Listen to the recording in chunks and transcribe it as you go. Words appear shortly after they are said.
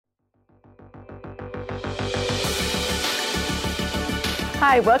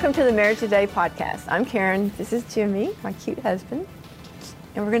Hi, welcome to the Marriage Today podcast. I'm Karen. This is Jimmy, my cute husband,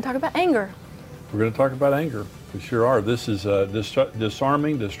 and we're going to talk about anger. We're going to talk about anger. We sure are. This is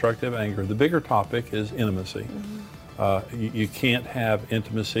disarming destructive anger. The bigger topic is intimacy. You can't have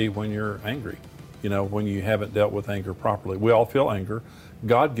intimacy when you're angry, when you haven't dealt with anger properly. We all feel anger.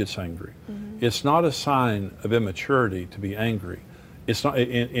 God gets angry. It's not a sign of immaturity to be angry. It's not.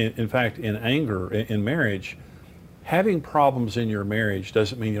 In fact, in anger, in marriage, having problems in your marriage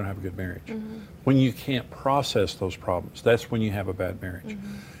doesn't mean you don't have a good marriage. When you can't process those problems, that's when you have a bad marriage.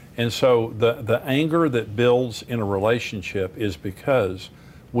 And so the anger that builds in a relationship is because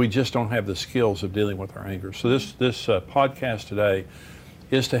we just don't have the skills of dealing with our anger. So this podcast today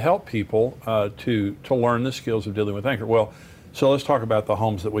is to help people to learn the skills of dealing with anger. Well, so let's talk about the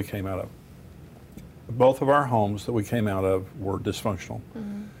homes that we came out of. Both of our homes that we came out of were dysfunctional.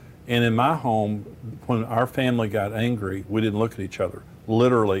 And in my home, when our family got angry, we didn't look at each other.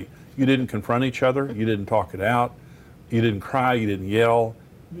 Literally, you didn't confront each other, you didn't talk it out, you didn't cry, you didn't yell,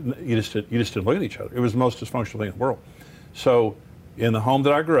 you just didn't look at each other. It was the most dysfunctional thing in the world. So in the home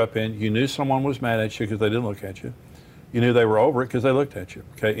that I grew up in, you knew someone was mad at you because they didn't look at you. You knew they were over it because they looked at you.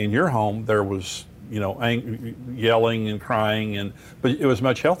 Okay, in your home, there was yelling and crying, but it was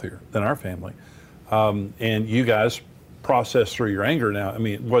much healthier than our family. And you guys process through your anger now. I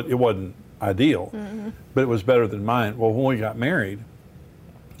mean, it wasn't ideal, but it was better than mine. Well, when we got married,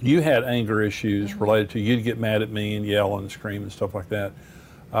 you had anger issues related to, you'd get mad at me and yell and scream and stuff like that.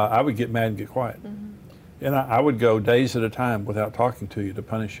 I would get mad and get quiet. And I would go days at a time without talking to you to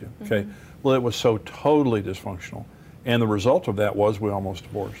punish you, okay? Well, it was so totally dysfunctional. And the result of that was we almost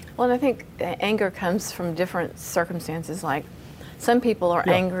divorced. Well, and I think anger comes from different circumstances, like some people are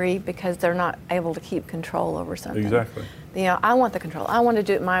angry because they're not able to keep control over something. Exactly. I want the control. I want to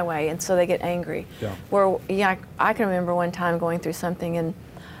do it my way, and so they get angry. Where, I can remember one time going through something, and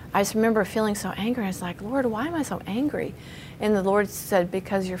I just remember feeling so angry. I was like, Lord, why am I so angry? And the Lord said,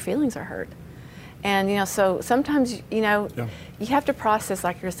 because your feelings are hurt. And, so sometimes, you have to process,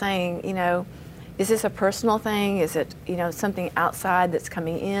 like you're saying, is this a personal thing? Is it, something outside that's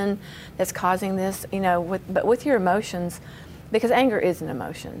coming in that's causing this? But with your emotions, because anger is an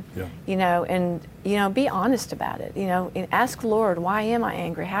emotion, and, be honest about it, and ask Lord, why am I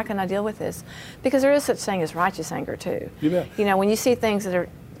angry? How can I deal with this? Because there is such thing as righteous anger too. You bet. When you see things that are,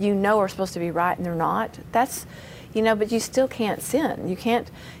 are supposed to be right and they're not, that's, but you still can't sin. You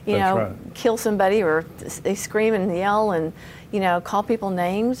can't, kill somebody or they scream and yell and, call people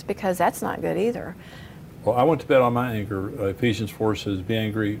names, because that's not good either. Well, I went to bed on my anger. Ephesians 4 says, be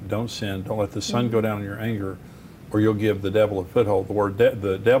angry, don't sin. Don't let the sun go down in your anger, or you'll give the devil a foothold. The word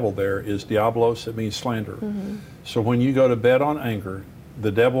the devil there is diablos. It means slander. So when you go to bed on anger,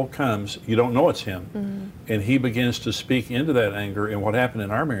 the devil comes, you don't know it's him, and he begins to speak into that anger. And what happened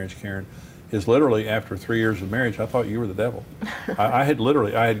in our marriage, Karen, is literally after 3 years of marriage, I thought you were the devil. I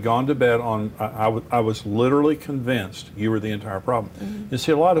had gone to bed on, I was literally convinced you were the entire problem. And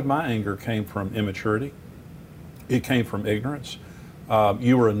see, a lot of my anger came from immaturity. It came from ignorance.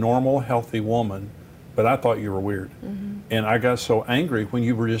 You were a normal, healthy woman, but I thought you were weird. And I got so angry when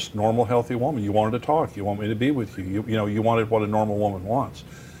you were just normal, healthy woman. You wanted to talk. You want me to be with you. You wanted what a normal woman wants.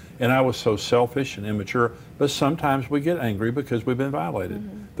 And I was so selfish and immature. But sometimes we get angry because we've been violated.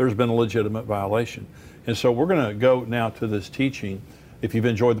 There's been a legitimate violation. And so we're going to go now to this teaching. If you've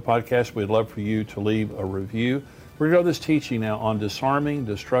enjoyed the podcast, we'd love for you to leave a review. We're going to go to this teaching now on disarming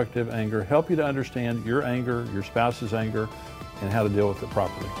destructive anger, help you to understand your anger, your spouse's anger, and how to deal with it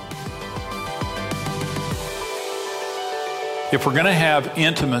properly. If we're going to have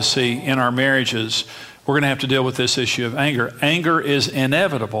intimacy in our marriages, we're going to have to deal with this issue of anger. Anger is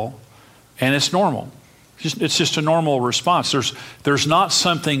inevitable, and it's normal. It's just a normal response. There's not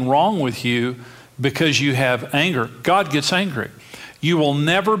something wrong with you because you have anger. God gets angry. You will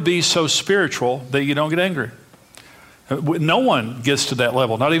never be so spiritual that you don't get angry. No one gets to that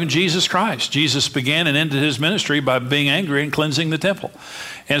level, not even Jesus Christ. Jesus began and ended his ministry by being angry and cleansing the temple.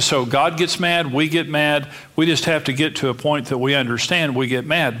 And so God gets mad, we get mad. We just have to get to a point that we understand we get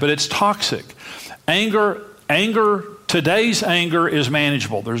mad, but it's toxic. Anger, today's anger is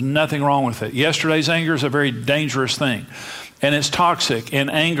manageable. There's nothing wrong with it. Yesterday's anger is a very dangerous thing, and it's toxic.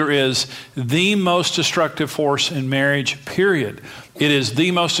 And anger is the most destructive force in marriage, period. It is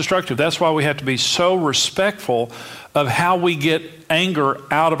the most destructive. That's why we have to be so respectful of how we get anger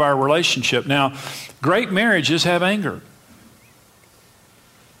out of our relationship. Now, great marriages have anger.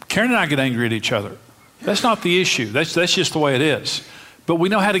 Karen and I get angry at each other. That's not the issue. That's just the way it is. But we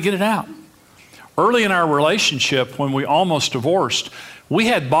know how to get it out. Early in our relationship, when we almost divorced, we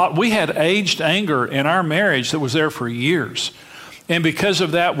had aged anger in our marriage that was there for years. And because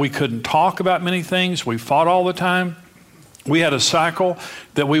of that, we couldn't talk about many things. We fought all the time. We had a cycle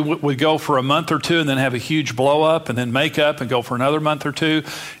that we would go for a month or two and then have a huge blow up and then make up and go for another month or two.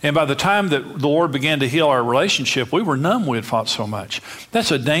 And by the time that the Lord began to heal our relationship, we were numb. We had fought so much.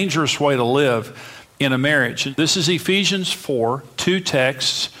 That's a dangerous way to live in a marriage. This is Ephesians 4, 2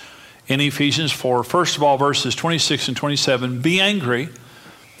 texts in Ephesians 4. First of all, verses 26 and 27. Be angry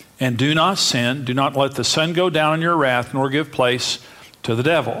and do not sin. Do not let the sun go down in your wrath, nor give place to the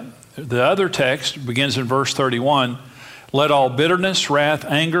devil. The other text begins in verse 31. Let all bitterness, wrath,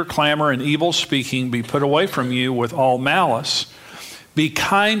 anger, clamor, and evil speaking be put away from you with all malice. Be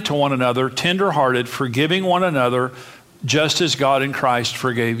kind to one another, tender-hearted, forgiving one another, just as God in Christ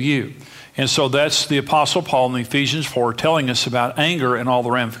forgave you. And so that's the Apostle Paul in Ephesians 4 telling us about anger and all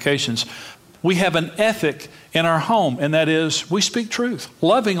the ramifications. We have an ethic in our home, and that is we speak truth.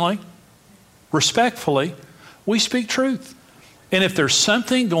 Lovingly, respectfully, we speak truth. And if there's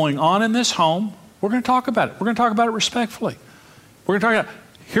something going on in this home, we're going to talk about it. We're going to talk about it respectfully. We're going to talk about,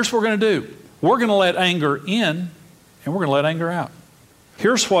 here's what we're going to do. We're going to let anger in, and we're going to let anger out.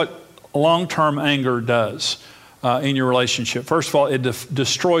 Here's what long-term anger does in your relationship. First of all, it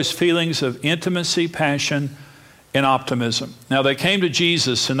destroys feelings of intimacy, passion, and optimism. Now, they came to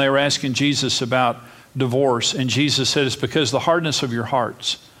Jesus, and they were asking Jesus about divorce, and Jesus said, it's because the hardness of your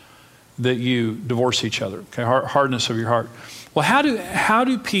hearts that you divorce each other. Okay, hardness of your heart. Well, how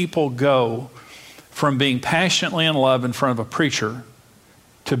do people go from being passionately in love in front of a preacher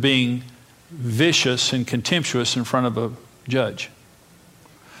to being vicious and contemptuous in front of a judge?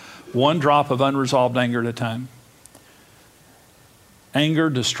 One drop of unresolved anger at a time. Anger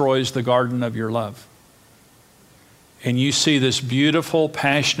destroys the garden of your love. And you see this beautiful,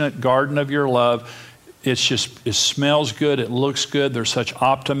 passionate garden of your love. It smells good. It looks good. There's such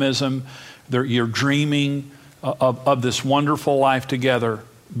optimism. You're dreaming of this wonderful life together,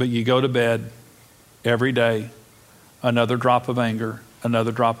 but you go to bed every day, another drop of anger,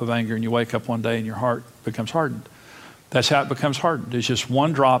 and you wake up one day and your heart becomes hardened. That's how it becomes hardened. It's just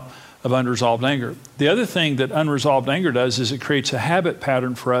one drop of unresolved anger. The other thing that unresolved anger does is it creates a habit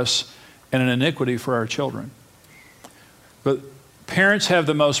pattern for us and an iniquity for our children. But parents have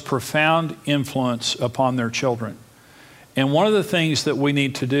the most profound influence upon their children. And one of the things that we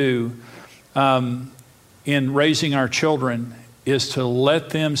need to do in raising our children is to let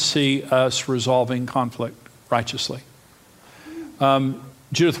them see us resolving conflict righteously.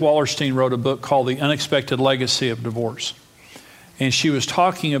 Judith Wallerstein wrote a book called The Unexpected Legacy of Divorce. And she was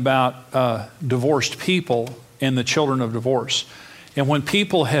talking about divorced people and the children of divorce. And when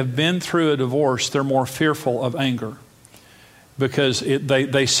people have been through a divorce, they're more fearful of anger because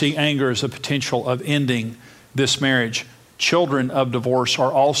they see anger as a potential of ending this marriage. Children of divorce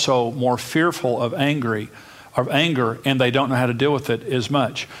are also more fearful of anger, and they don't know how to deal with it as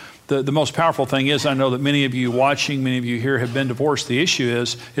much. The most powerful thing is, I know that many of you watching, many of you here have been divorced. The issue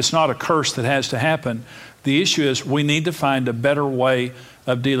is, it's not a curse that has to happen. The issue is we need to find a better way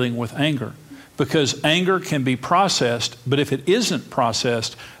of dealing with anger, because anger can be processed, but if it isn't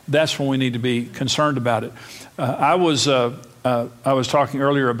processed, that's when we need to be concerned about it. I was talking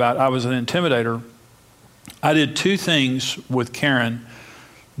earlier about I was an intimidator. I did two things with Karen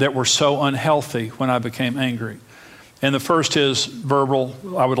that were so unhealthy when I became angry. And the first is verbal.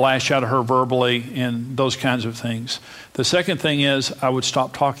 I would lash out at her verbally and those kinds of things. The second thing is I would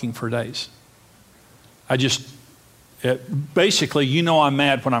stop talking for days. Basically, I'm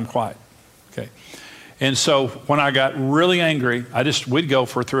mad when I'm quiet. Okay. And so when I got really angry, we'd go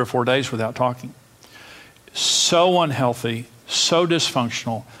for 3 or 4 days without talking. So unhealthy, so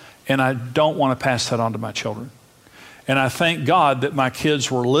dysfunctional, and I don't want to pass that on to my children. And I thank God that my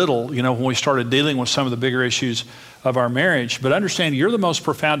kids were little, when we started dealing with some of the bigger issues of our marriage. But understand, you're the most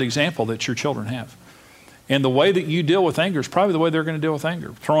profound example that your children have. And the way that you deal with anger is probably the way they're going to deal with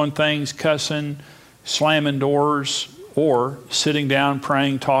anger. Throwing things, cussing, slamming doors, or sitting down,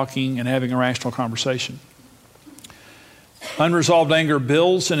 praying, talking, and having a rational conversation. Unresolved anger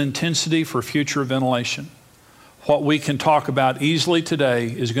builds an intensity for future ventilation. What we can talk about easily today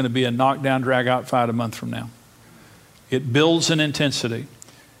is going to be a knockdown, drag-out fight a month from now. It builds an intensity,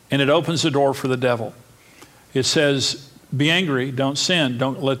 and it opens the door for the devil. It says, be angry, don't sin.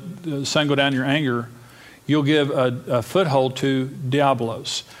 Don't let the sun go down your anger. You'll give a foothold to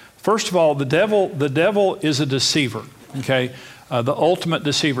diabolos. First of all, the devil is a deceiver, okay? The ultimate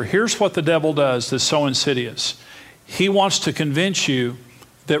deceiver. Here's what the devil does that's so insidious. He wants to convince you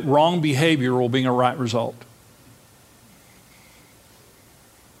that wrong behavior will bring a right result.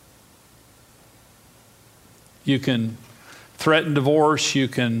 You can threaten divorce, you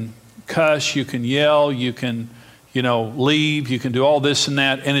can cuss, you can yell, you can leave. You can do all this and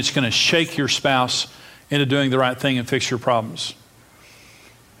that, and it's going to shake your spouse into doing the right thing and fix your problems.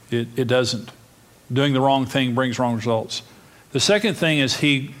 It doesn't. Doing the wrong thing brings wrong results. The second thing is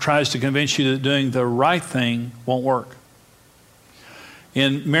he tries to convince you that doing the right thing won't work.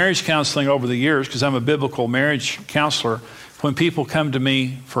 In marriage counseling over the years, because I'm a biblical marriage counselor, when people come to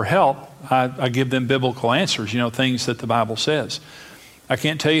me for help, I give them biblical answers, things that the Bible says. I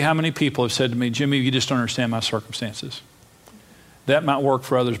can't tell you how many people have said to me, Jimmy, you just don't understand my circumstances. That might work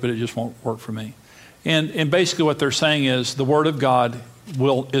for others, but it just won't work for me. And basically what they're saying is the Word of God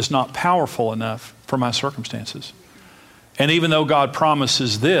is not powerful enough for my circumstances. And even though God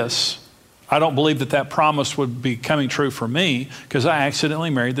promises this, I don't believe that promise would be coming true for me because I accidentally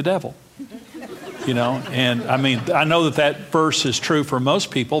married the devil. And I mean, I know that verse is true for most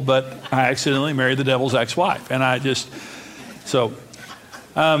people, but I accidentally married the devil's ex-wife. And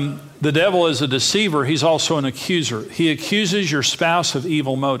the devil is a deceiver. He's also an accuser. He accuses your spouse of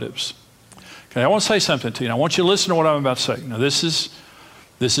evil motives. Okay, I want to say something to you. I want you to listen to what I'm about to say. Now, this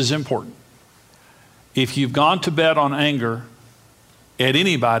is important. If you've gone to bed on anger at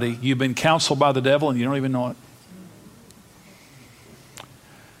anybody, you've been counseled by the devil and you don't even know it.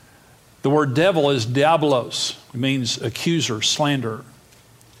 The word devil is diabolos. It means accuser, slanderer.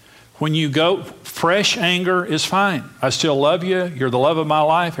 When you go, fresh anger is fine. I still love you. You're the love of my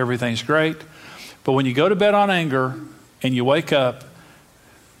life. Everything's great. But when you go to bed on anger and you wake up,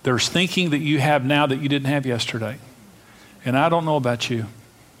 there's thinking that you have now that you didn't have yesterday. And I don't know about you.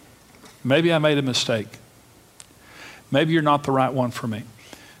 Maybe I made a mistake. Maybe you're not the right one for me.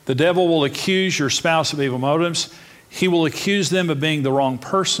 The devil will accuse your spouse of evil motives. He will accuse them of being the wrong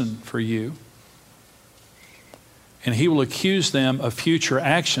person for you. And he will accuse them of future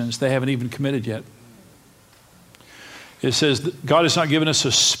actions they haven't even committed yet. It says that God has not given us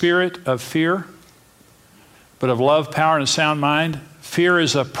a spirit of fear, but of love, power, and a sound mind. Fear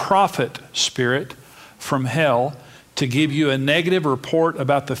is a prophet spirit from hell to give you a negative report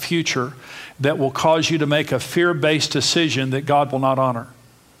about the future that will cause you to make a fear-based decision that God will not honor.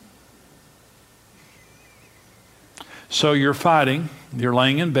 So you're fighting, you're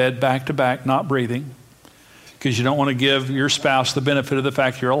laying in bed back to back, not breathing, because you don't want to give your spouse the benefit of the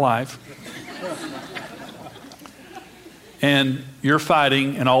fact you're alive. And you're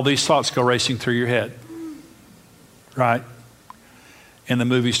fighting, and all these thoughts go racing through your head, right? And the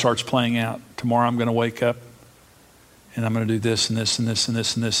movie starts playing out. Tomorrow I'm going to wake up, and I'm going to do this and this and this and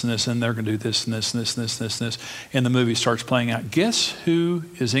this and this and this, and they're going to do this and this and this and this and this and this. And the movie starts playing out. Guess who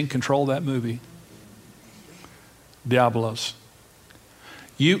is in control of that movie? Diabolos.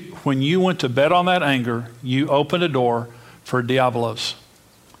 When you went to bed on that anger, you opened a door for Diabolos.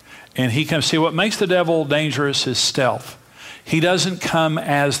 And he comes. See, what makes the devil dangerous is stealth. He doesn't come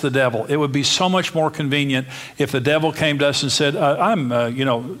as the devil. It would be so much more convenient if the devil came to us and said, I'm,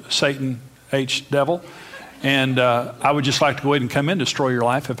 Satan H. devil, and I would just like to go ahead and come in, destroy your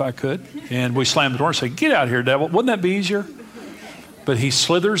life if I could. And we slam the door and say, get out of here, devil. Wouldn't that be easier? But he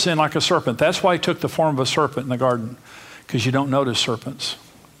slithers in like a serpent. That's why he took the form of a serpent in the garden, because you don't notice serpents.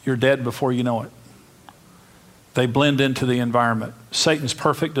 You're dead before you know it. They blend into the environment. Satan's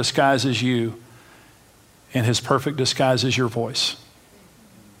perfect disguise is you, and his perfect disguise is your voice.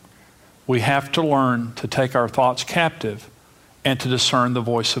 We have to learn to take our thoughts captive and to discern the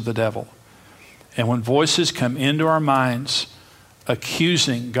voice of the devil. And when voices come into our minds,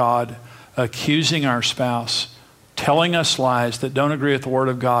 accusing God, accusing our spouse, telling us lies that don't agree with the Word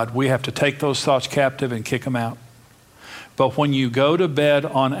of God, we have to take those thoughts captive and kick them out. But when you go to bed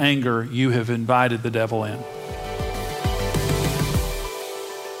on anger, you have invited the devil in.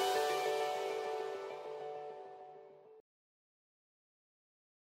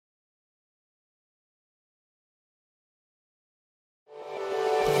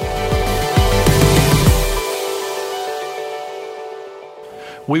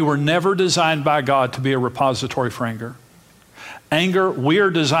 We were never designed by God to be a repository for anger. Anger, we are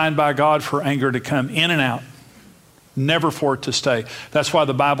designed by God for anger to come in and out, never for it to stay. That's why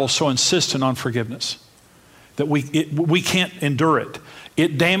the Bible is so insistent on forgiveness, that we can't endure it.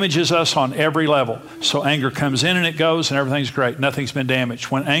 It damages us on every level. So anger comes in and it goes and everything's great. Nothing's been damaged.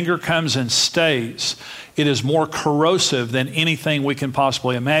 When anger comes and stays, it is more corrosive than anything we can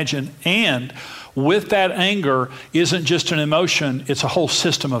possibly imagine. And with that anger isn't just an emotion, it's a whole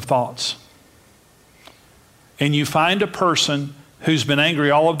system of thoughts. And you find a person who's been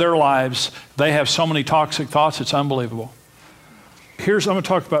angry all of their lives, they have so many toxic thoughts, it's unbelievable. I'm going to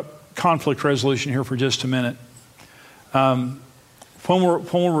talk about conflict resolution here for just a minute. When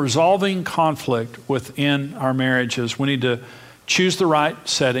we're resolving conflict within our marriages, we need to Choose the right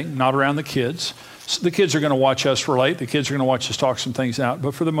setting, not around the kids. So the kids are going to watch us relate. The kids are going to watch us talk some things out.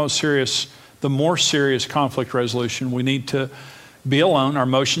 But for the more serious conflict resolution, we need to be alone. Our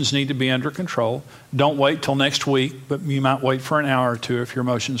emotions need to be under control. Don't wait till next week, but you might wait for an hour or two if your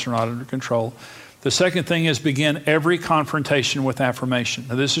emotions are not under control. The second thing is begin every confrontation with affirmation.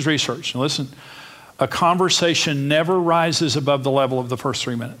 Now, this is research. Now, listen, a conversation never rises above the level of the first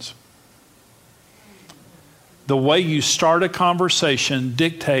 3 minutes. The way you start a conversation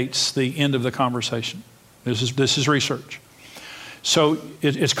dictates the end of the conversation. This is research. So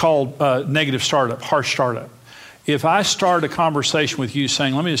it's called negative startup, harsh startup. If I start a conversation with you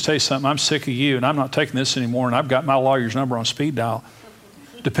saying, let me just tell you something, I'm sick of you and I'm not taking this anymore and I've got my lawyer's number on speed dial,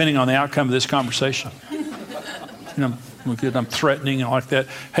 depending on the outcome of this conversation. I'm threatening and like that.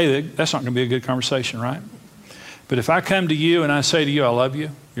 Hey, that's not going to be a good conversation, right? But if I come to you and I say to you, I love you,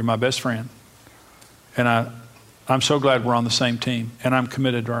 you're my best friend, and I'm so glad we're on the same team and I'm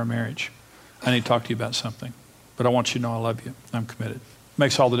committed to our marriage. I need to talk to you about something, but I want you to know I love you. I'm committed.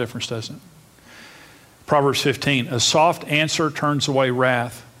 Makes all the difference, doesn't it? Proverbs 15, a soft answer turns away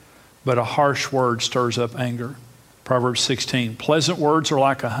wrath, but a harsh word stirs up anger. Proverbs 16, pleasant words are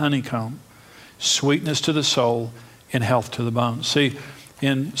like a honeycomb, sweetness to the soul and health to the bones. See,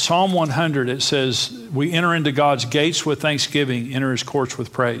 in Psalm 100, it says, we enter into God's gates with thanksgiving, enter his courts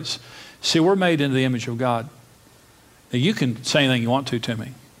with praise. See, we're made in the image of God. Now, you can say anything you want to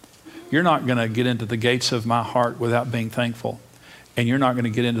me. You're not going to get into the gates of my heart without being thankful. And you're not going to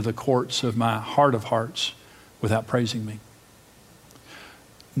get into the courts of my heart of hearts without praising me.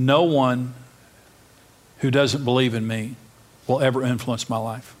 No one who doesn't believe in me will ever influence my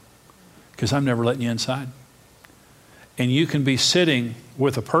life because I'm never letting you inside. And you can be sitting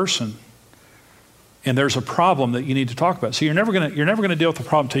with a person and there's a problem that you need to talk about. So you're never going to deal with the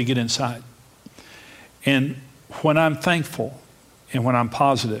problem until you get inside. And when I'm thankful and when I'm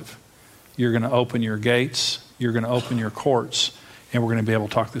positive, you're going to open your gates, you're going to open your courts, and we're going to be able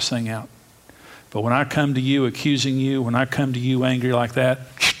to talk this thing out. But when I come to you accusing you, when I come to you angry like that,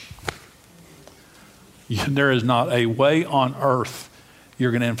 there is not a way on earth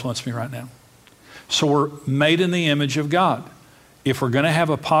you're going to influence me right now. So we're made in the image of God. If we're going to have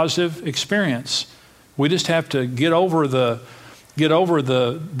a positive experience, we just have to get over the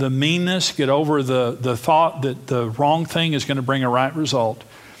meanness, get over the thought that the wrong thing is going to bring a right result,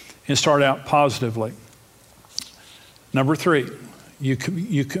 and start out positively. Number 3,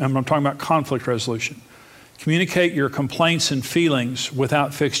 I'm talking about conflict resolution. Communicate your complaints and feelings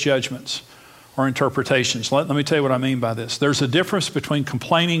without fixed judgments or interpretations. Let me tell you what I mean by this. There's a difference between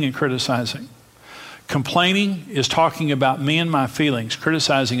complaining and criticizing. Complaining is talking about me and my feelings.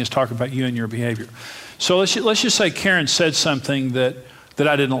 Criticizing is talking about you and your behavior. So let's just say Karen said something that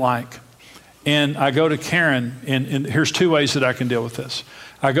I didn't like. And I go to Karen, and here's 2 ways that I can deal with this.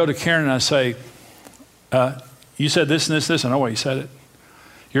 I go to Karen and I say, you said this and this. I know why you said it.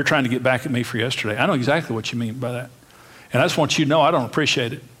 You're trying to get back at me for yesterday. I know exactly what you mean by that. And I just want you to know I don't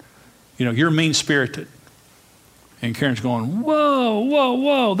appreciate it. You're mean-spirited. And Karen's going,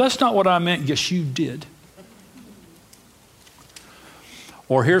 whoa, that's not what I meant. Yes, you did.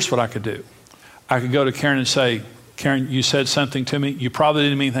 Or here's what I could do. I could go to Karen and say, Karen, you said something to me. You probably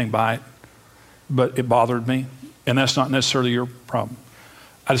didn't mean anything by it, but it bothered me. And that's not necessarily your problem.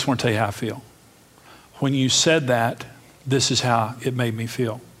 I just want to tell you how I feel. When you said that, this is how it made me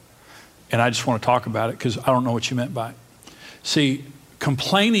feel. And I just want to talk about it because I don't know what you meant by it. See,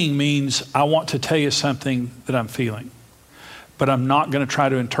 complaining means I want to tell you something that I'm feeling, but I'm not going to try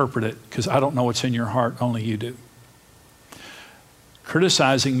to interpret it because I don't know what's in your heart, only you do.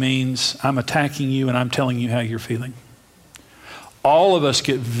 Criticizing means I'm attacking you and I'm telling you how you're feeling. All of us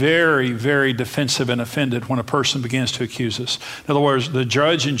get very, very defensive and offended when a person begins to accuse us. In other words, the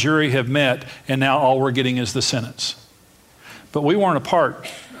judge and jury have met and now all we're getting is the sentence. But we weren't a part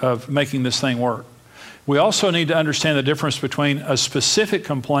of making this thing work. We also need to understand the difference between a specific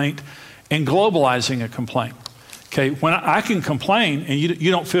complaint and globalizing a complaint. Okay, when I can complain and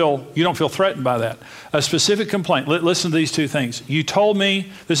you don't feel threatened by that. A specific complaint, listen to these 2 things. You told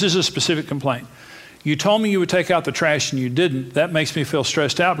me, this is a specific complaint. You told me you would take out the trash and you didn't. That makes me feel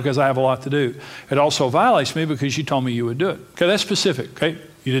stressed out because I have a lot to do. It also violates me because you told me you would do it. Okay, that's specific, okay?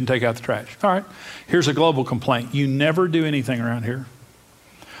 You didn't take out the trash. All right, here's a global complaint. You never do anything around here.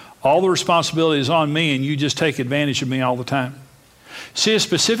 All the responsibility is on me and you just take advantage of me all the time. See, a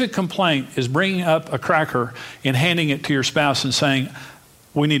specific complaint is bringing up a cracker and handing it to your spouse and saying,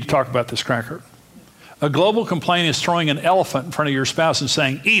 we need to talk about this cracker. A global complaint is throwing an elephant in front of your spouse and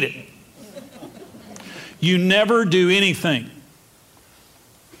saying, eat it. You never do anything.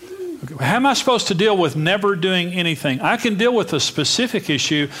 How am I supposed to deal with never doing anything? I can deal with a specific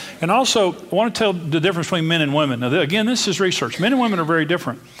issue. And also, I want to tell the difference between men and women. Now, again, this is research. Men and women are very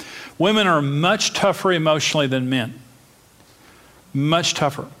different. Women are much tougher emotionally than men. Much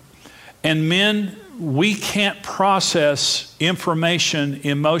tougher. And men, we can't process information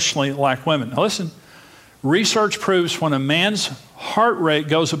emotionally like women. Now listen, research proves when a man's heart rate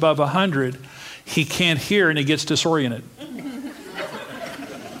goes above 100, he can't hear and he gets disoriented.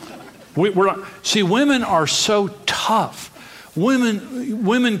 See, women are so tough. Women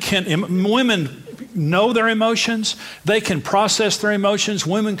know their emotions. They can process their emotions.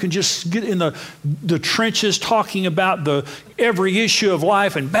 Women can just get in the trenches talking about every issue of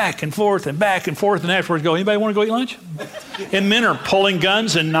life and back and forth and afterwards go, anybody want to go eat lunch? And men are pulling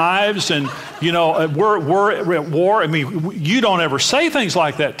guns and knives and, we're at war. I mean, you don't ever say things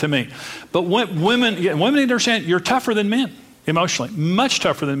like that to me. But women need to understand you're tougher than men emotionally, much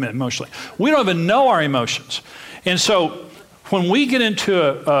tougher than men emotionally. We don't even know our emotions. And so when we get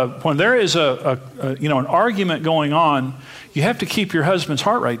into when there is an argument going on, you have to keep your husband's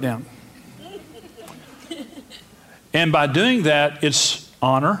heart rate down. And by doing that, it's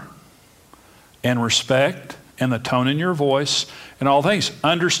honor and respect and the tone in your voice and all things.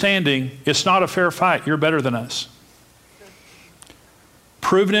 Understanding it's not a fair fight. You're better than us.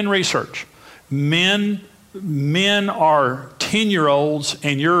 Proven in research. Men are 10-year-olds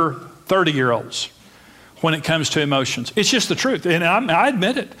and you're 30-year-olds. When it comes to emotions. It's just the truth. And I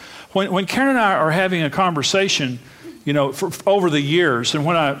admit it. When Karen and I are having a conversation, over the years, and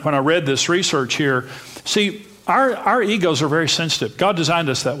when I read this research here, see, our egos are very sensitive. God designed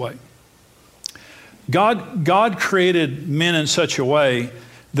us that way. God created men in such a way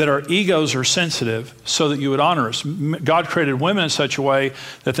that our egos are sensitive so that you would honor us. God created women in such a way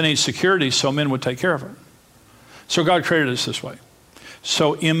that they need security so men would take care of her. So God created us this way.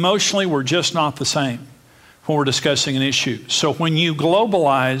 So emotionally, we're just not the same when we're discussing an issue. So when you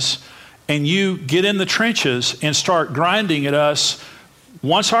globalize and you get in the trenches and start grinding at us,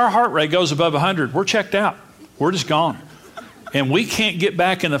 once our heart rate goes above 100, we're checked out. We're just gone. And we can't get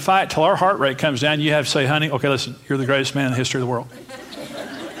back in the fight till our heart rate comes down. You have to say, honey, okay, listen, you're the greatest man in the history of the world.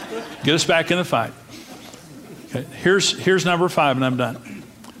 Get us back in the fight. Okay, here's number 5, and I'm done.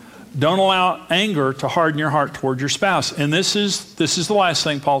 Don't allow anger to harden your heart toward your spouse. And this is the last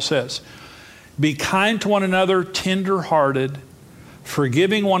thing Paul says. Be kind to one another, tender-hearted,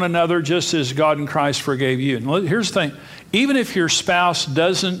 forgiving one another just as God in Christ forgave you. And here's the thing. Even if your spouse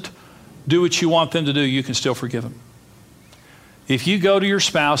doesn't do what you want them to do, you can still forgive them. If you go to your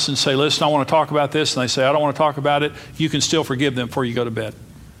spouse and say, listen, I want to talk about this, and they say, I don't want to talk about it, you can still forgive them before you go to bed.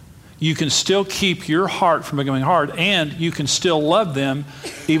 You can still keep your heart from becoming hard, and you can still love them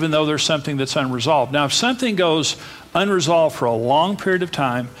even though there's something that's unresolved. Now, if something goes unresolved for a long period of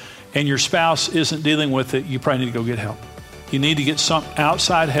time, and your spouse isn't dealing with it, you probably need to go get help. You need to get some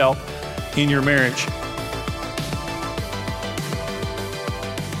outside help in your marriage.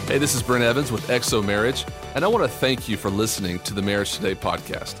 Hey, this is Brent Evans with XO Marriage, and I want to thank you for listening to the Marriage Today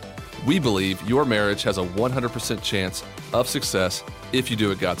podcast. We believe your marriage has a 100% chance of success if you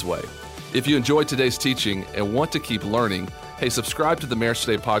do it God's way. If you enjoyed today's teaching and want to keep learning, hey, subscribe to the Marriage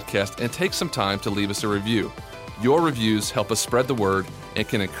Today podcast and take some time to leave us a review. Your reviews help us spread the word and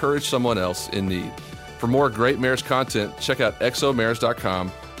can encourage someone else in need. For more great marriage content, check out xomarriage.com,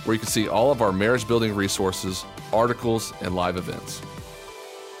 where you can see all of our marriage building resources, articles, and live events.